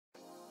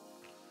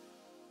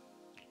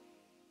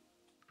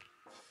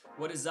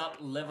What is up,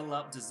 Level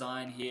Up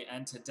Design here,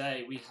 and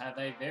today we have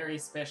a very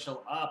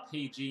special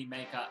RPG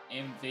Maker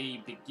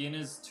MV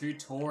Beginners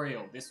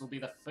Tutorial. This will be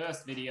the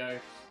first video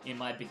in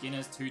my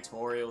Beginners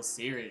Tutorial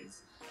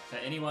series. For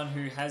anyone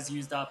who has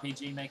used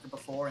RPG Maker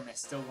before and they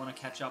still want to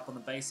catch up on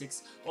the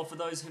basics, or for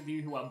those of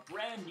you who are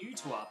brand new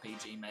to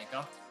RPG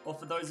Maker, or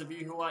for those of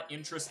you who are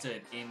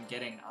interested in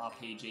getting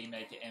RPG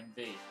Maker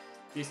MV.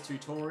 This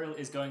tutorial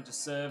is going to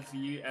serve for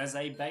you as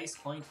a base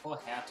point for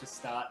how to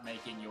start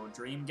making your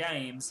dream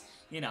games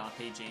in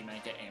RPG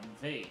Maker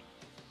MV.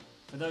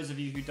 For those of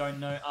you who don't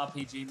know,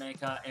 RPG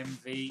Maker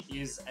MV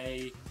is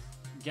a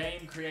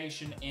game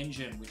creation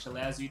engine which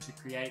allows you to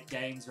create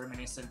games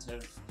reminiscent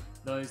of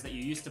those that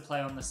you used to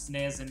play on the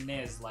SNES and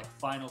NES, like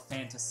Final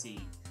Fantasy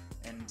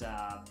and,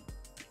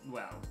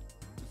 well,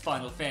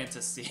 Final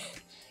Fantasy.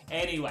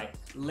 Anyway,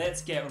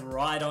 let's get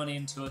right on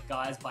into it,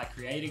 guys, by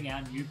creating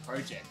our new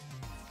project.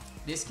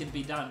 This can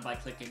be done by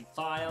clicking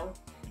File,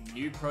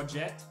 New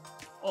Project,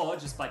 or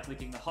just by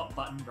clicking the hot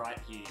button right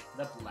here,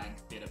 the blank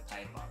bit of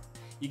paper.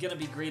 You're going to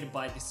be greeted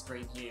by this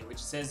screen here, which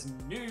says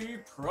New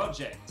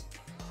Project.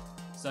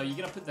 So you're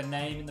going to put the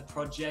name in the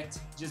project.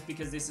 Just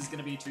because this is going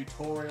to be a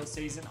tutorial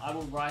season, I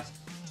will write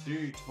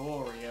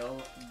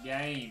Tutorial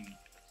Game.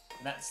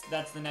 That's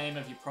the name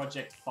of your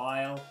project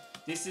file.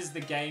 This is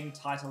the game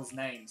title's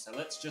name, so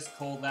let's just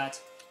call that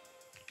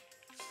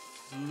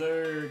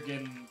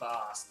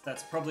Flurgenbast.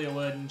 That's probably a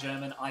word in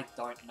German, I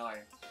don't know.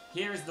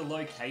 Here is the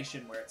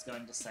location where it's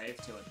going to save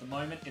to. At the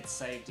moment it's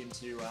saved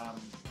into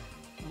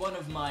one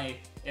of my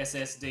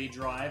SSD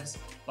drives,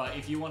 but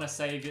if you want to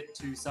save it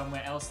to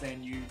somewhere else,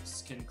 then you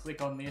can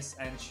click on this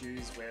and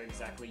choose where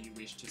exactly you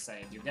wish to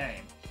save your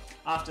game.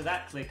 After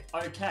that, click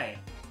OK.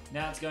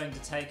 Now it's going to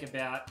take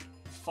about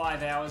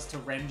 5 hours to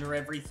render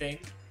everything.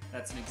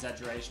 That's an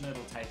exaggeration,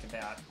 it'll take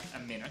about a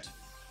minute,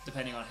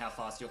 depending on how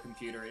fast your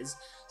computer is.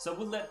 So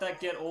we'll let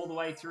that get all the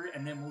way through,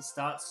 and then we'll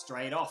start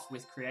straight off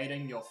with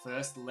creating your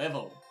first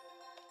level.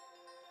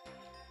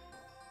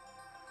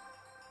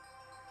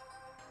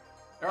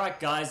 Alright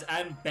guys,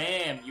 and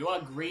bam! You are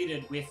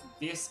greeted with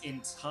this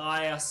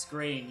entire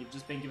screen. You've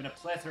just been given a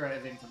plethora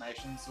of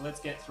information, so let's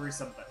get through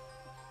some of it.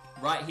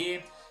 Right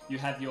here, you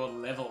have your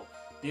level.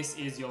 This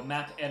is your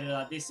map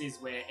editor. This is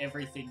where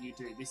everything you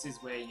do. This is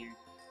where you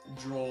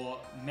draw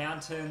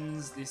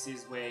mountains. This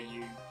is where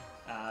you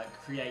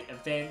create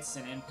events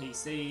and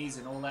NPCs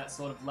and all that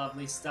sort of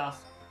lovely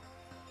stuff.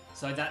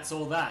 So that's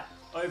all that.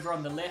 Over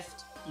on the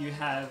left, you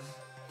have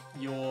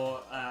your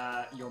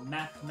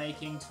map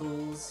making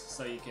tools,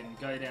 so you can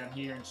go down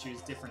here and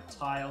choose different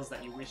tiles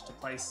that you wish to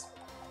place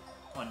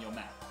on your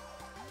map.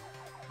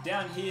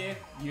 Down here,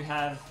 you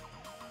have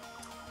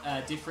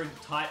different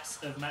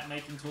types of map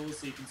making tools,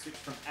 so you can switch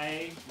from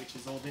A, which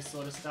is all this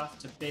sort of stuff,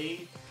 to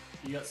B.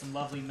 You got some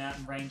lovely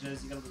mountain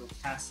ranges, you got a little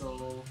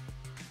castle.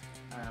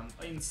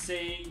 In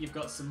C, you've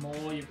got some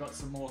more,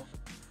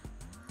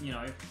 you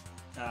know,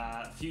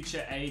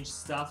 future age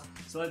stuff.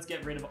 So let's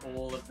get rid of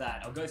all of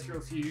that. I'll go through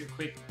a few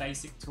quick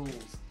basic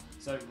tools.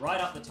 So right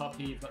up the top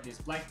here, you've got this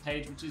blank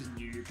page, which is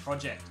New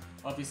Project.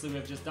 Obviously,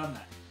 we've just done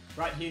that.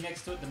 Right here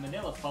next to it, the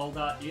manila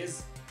folder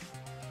is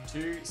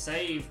to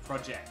save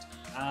project.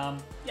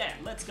 Yeah,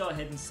 let's go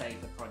ahead and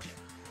save the project.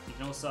 You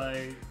can also,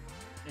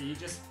 you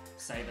just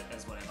save it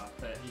as whatever,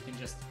 but you can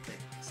just click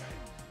save.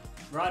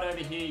 Right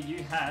over here,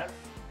 you have,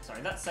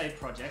 sorry, that's save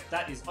project,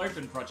 that is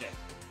open project.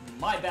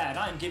 My bad,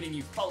 I'm giving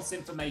you false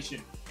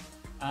information.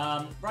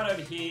 Right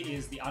over here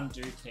is the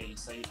undo key,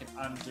 so you can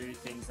undo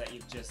things that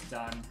you've just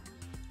done.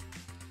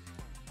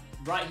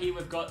 Right here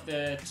we've got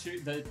the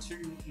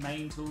two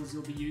main tools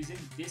you'll be using.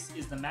 This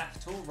is the map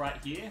tool right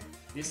here.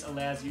 This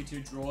allows you to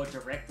draw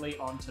directly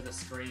onto the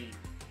screen.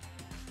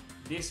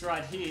 This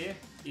right here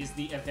is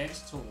the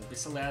event tool.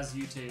 This allows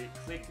you to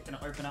click and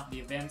open up the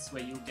events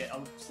where you'll get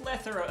a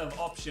plethora of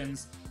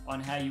options on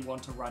how you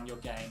want to run your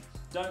game.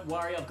 Don't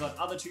worry, I've got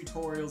other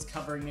tutorials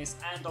covering this,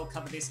 and I'll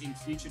cover this in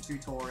future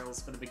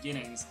tutorials for the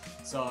beginnings,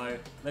 so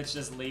let's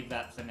just leave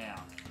that for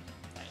now.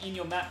 In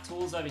your map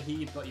tools over here,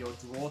 you've got your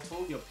draw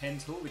tool, your pen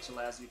tool, which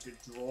allows you to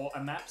draw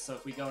a map. So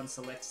if we go and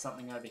select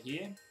something over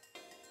here,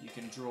 you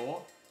can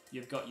draw.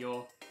 You've got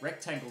your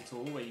rectangle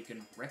tool, where you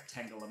can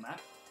rectangle a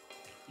map.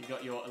 You've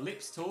got your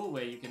ellipse tool,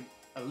 where you can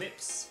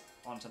ellipse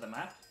onto the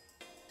map.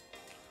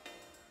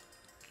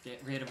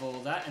 Get rid of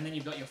all that. And then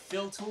you've got your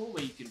fill tool,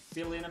 where you can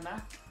fill in a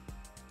map.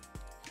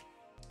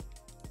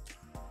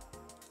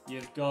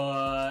 You've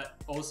got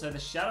also the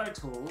shadow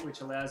tool,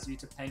 which allows you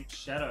to paint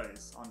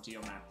shadows onto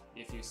your map,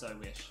 if you so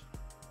wish.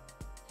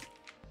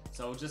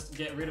 So we'll just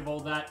get rid of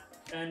all that,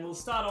 and we'll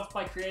start off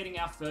by creating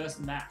our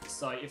first map.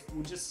 So if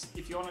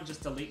you want to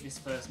just delete this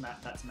first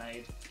map that's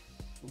made,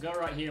 we'll go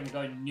right here and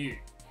we'll go new.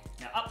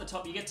 Now up the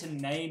top you get to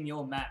name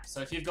your map.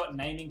 So if you've got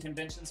naming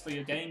conventions for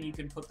your game, you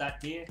can put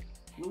that here.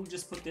 We'll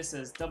just put this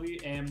as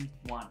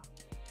WM1,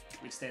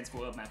 which stands for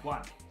World Map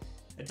 1.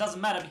 It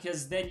doesn't matter,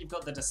 because then you've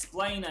got the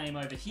display name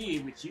over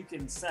here, which you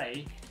can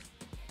say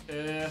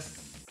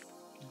Earth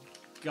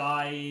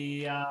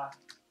Gaia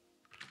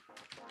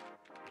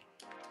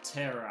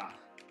Terra.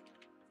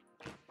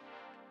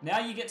 Now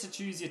you get to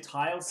choose your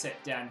tile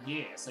set down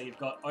here. So you've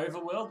got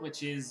Overworld,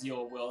 which is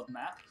your world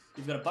map.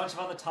 You've got a bunch of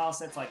other tile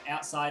sets like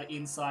outside,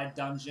 inside,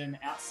 dungeon,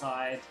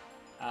 outside,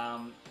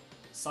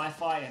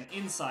 sci-fi, and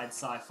inside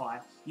sci-fi.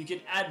 You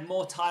can add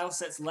more tile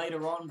sets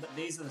later on, but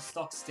these are the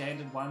stock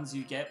standard ones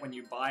you get when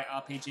you buy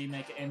RPG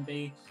Maker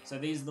MB. So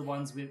these are the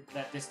ones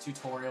that this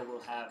tutorial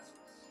will have.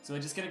 So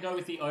we're just going to go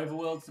with the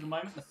overworld for the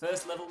moment. The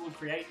first level we'll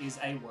create is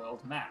a world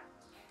map.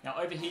 Now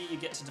over here you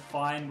get to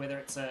define whether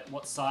it's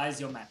what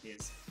size your map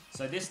is.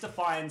 So this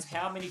defines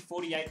how many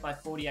 48 by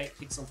 48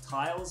 pixel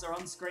tiles are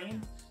on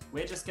screen.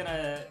 We're just going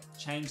to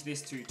change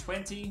this to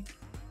 20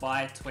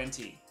 by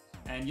 20.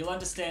 And you'll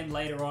understand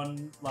later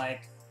on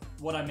like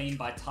what I mean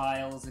by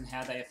tiles and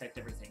how they affect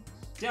everything.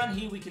 Down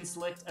here we can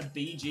select a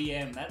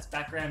BGM, that's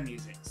background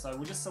music. So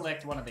we'll just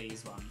select one of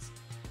these ones.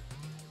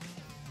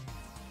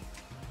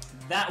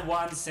 That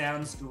one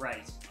sounds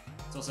great.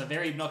 It's also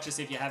very obnoxious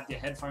if you have your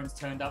headphones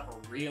turned up or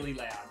really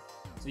loud.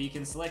 So you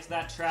can select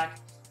that track,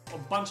 a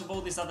bunch of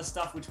all this other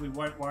stuff which we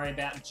won't worry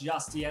about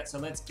just yet. So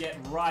let's get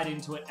right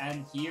into it,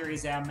 and here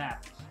is our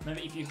map.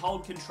 Remember, if you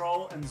hold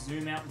control and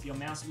zoom out with your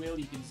mouse wheel,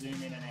 you can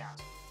zoom in and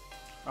out.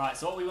 Alright,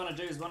 so what we want to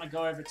do is we want to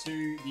go over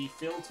to the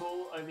fill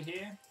tool over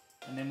here,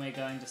 and then we're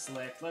going to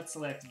select, let's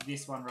select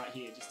this one right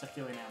here just to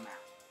fill in our map.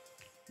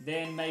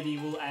 Then maybe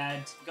we'll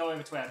go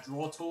over to our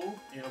draw tool,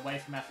 away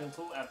from our fill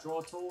tool, our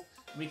draw tool.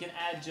 We can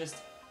add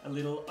just a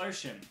little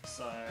ocean.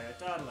 So,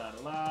 and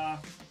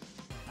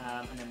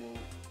then we'll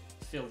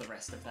fill the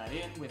rest of that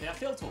in with our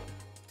fill tool.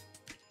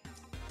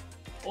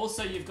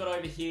 Also, you've got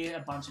over here a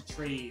bunch of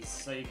trees.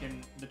 So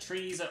the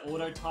trees are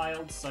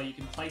auto-tiled, so you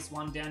can place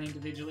one down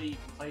individually, you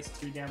can place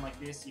two down like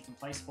this, you can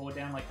place four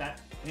down like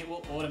that, and it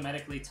will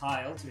automatically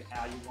tile to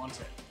how you want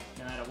it.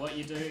 No matter what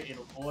you do,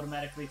 it'll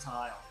automatically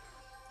tile.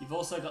 You've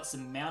also got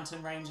some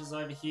mountain ranges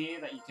over here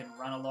that you can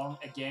run along.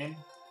 Again,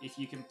 if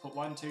you can put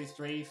 1, 2,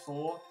 3,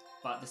 4,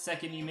 but the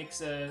second you mix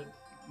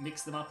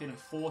them up in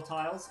 4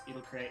 tiles,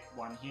 it'll create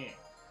one here.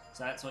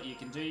 So that's what you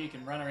can do. You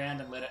can run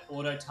around and let it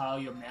auto-tile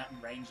your mountain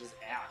ranges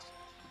out.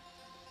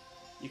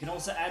 You can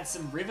also add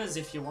some rivers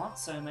if you want,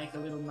 so make a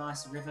little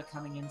nice river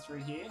coming in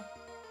through here.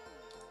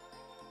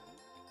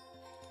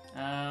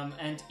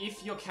 And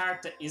if your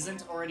character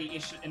isn't already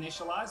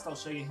initialized, I'll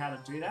show you how to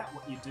do that.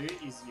 What you do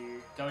is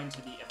you go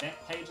into the event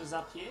pages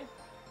up here,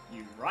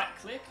 you right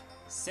click,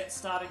 set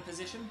starting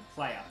position,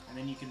 player, and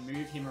then you can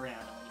move him around.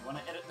 And when you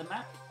want to edit the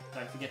map,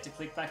 don't forget to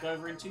click back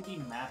over into the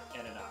map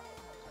editor.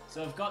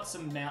 So we've got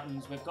some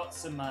mountains, we've got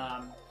some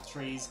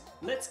trees.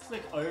 Let's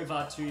click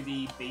over to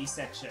the B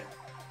section.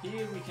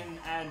 Here we'll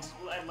add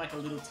like a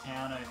little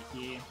town over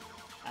here.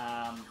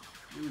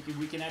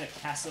 We can add a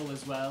castle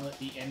as well at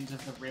the end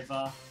of the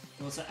river. We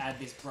can also add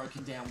this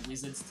broken down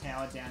wizard's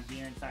tower down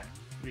here. In fact,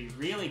 it would be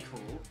really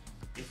cool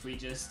if we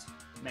just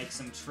make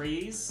some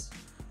trees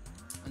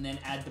and then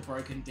add the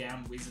broken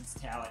down wizard's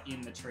tower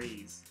in the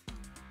trees.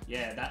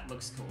 Yeah, that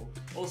looks cool.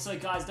 Also,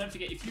 guys, don't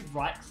forget, if you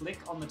right-click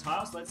on the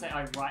tile, so let's say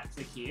I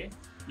right-click here,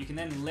 you can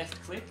then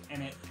left-click,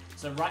 and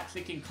so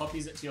right-clicking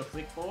copies it to your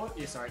clipboard.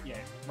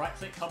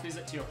 Right-click copies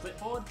it to your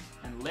clipboard,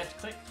 and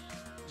left-click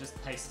just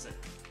pastes it.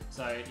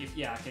 So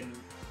I can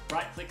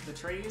right-click the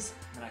trees,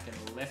 and I can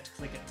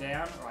left-click it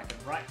down, or I can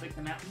right-click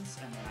the mountains,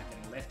 and then I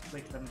can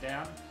left-click them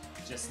down,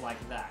 just like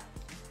that.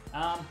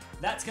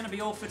 That's going to be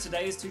all for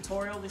today's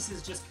tutorial. This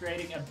is just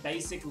creating a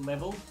basic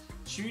level.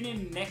 Tune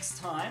in next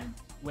time,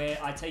 where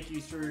I take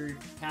you through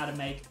how to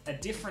make a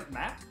different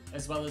map,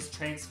 as well as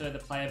transfer the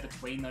player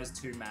between those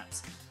two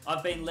maps.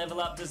 I've been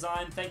Level Up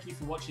Design. Thank you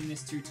for watching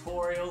this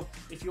tutorial.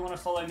 If you want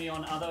to follow me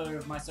on other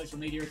of my social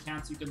media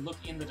accounts, you can look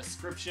in the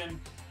description.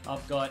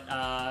 I've got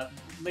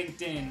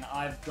LinkedIn,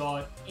 I've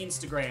got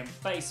Instagram,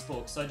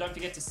 Facebook, so don't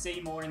forget to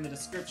see more in the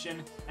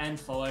description and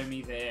follow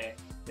me there.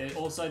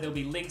 There'll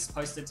be links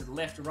posted to the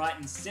left, right,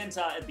 and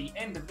center at the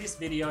end of this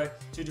video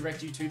to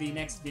direct you to the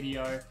next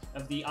video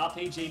of the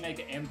RPG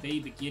Maker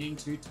MV beginning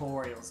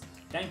tutorials.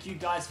 Thank you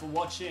guys for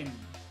watching.